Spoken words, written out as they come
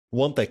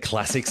Want the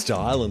classic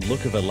style and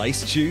look of a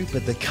laced shoe,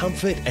 but the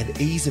comfort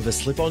and ease of a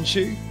slip-on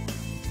shoe?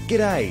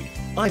 G'day,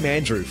 I'm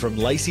Andrew from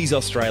Laceez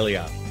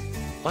Australia.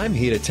 I'm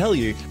here to tell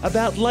you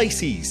about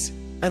Laceez,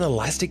 an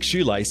elastic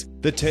shoelace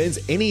that turns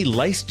any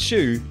laced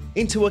shoe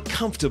into a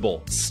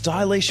comfortable,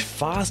 stylish,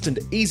 fast and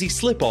easy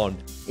slip-on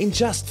in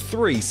just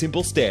 3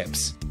 simple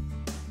steps.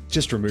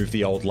 Just remove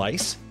the old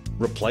lace,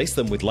 replace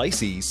them with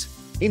Laceez,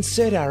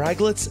 insert our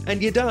aglets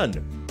and you're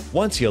done.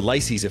 Once your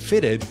Laceez are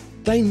fitted,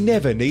 they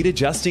never need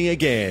adjusting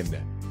again.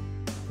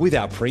 With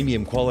our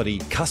premium quality,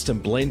 custom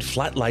blend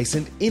flat lace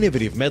and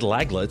innovative metal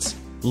aglets,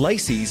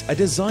 Laceez are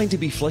designed to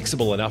be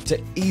flexible enough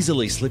to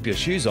easily slip your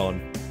shoes on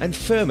and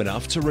firm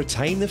enough to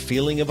retain the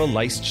feeling of a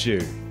laced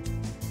shoe.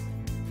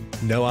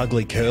 No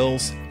ugly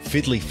curls,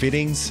 fiddly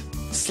fittings,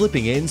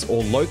 slipping ends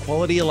or low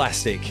quality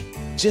elastic.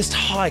 Just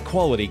high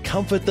quality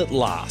comfort that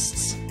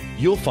lasts.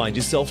 You'll find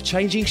yourself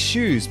changing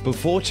shoes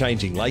before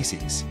changing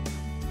Laceez.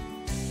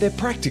 They're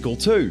practical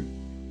too.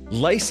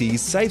 Laceez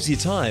saves you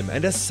time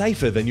and are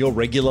safer than your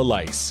regular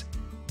lace.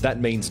 That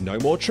means no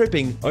more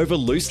tripping over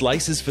loose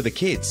laces for the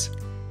kids.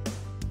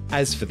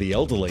 As for the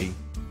elderly,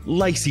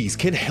 Laceez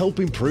can help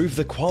improve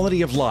the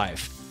quality of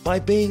life by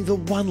being the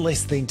one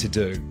less thing to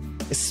do,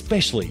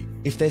 especially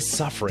if they're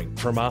suffering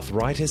from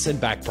arthritis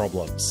and back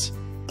problems.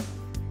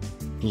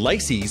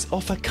 Laceez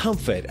offer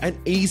comfort and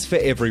ease for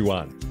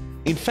everyone.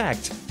 In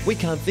fact, we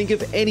can't think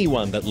of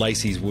anyone that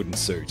Laceez wouldn't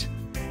suit.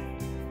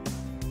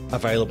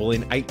 Available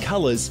in 8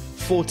 colours,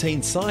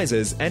 14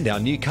 sizes and our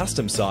new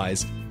custom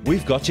size,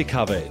 we've got you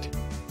covered.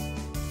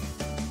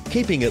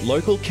 Keeping it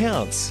local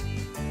counts.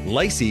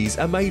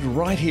 Laceez are made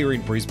right here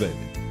in Brisbane,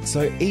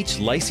 so each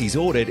Laceez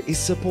ordered is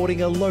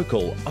supporting a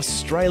local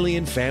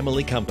Australian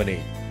family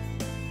company.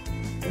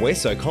 We're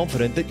so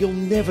confident that you'll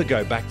never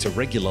go back to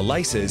regular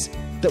laces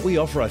that we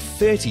offer a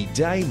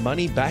 30-day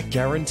money-back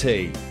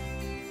guarantee.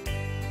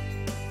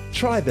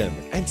 Try them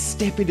and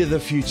step into the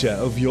future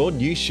of your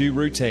new shoe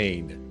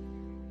routine.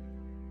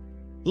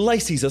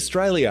 Laceez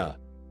Australia.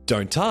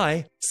 Don't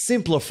tie,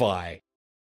 simplify.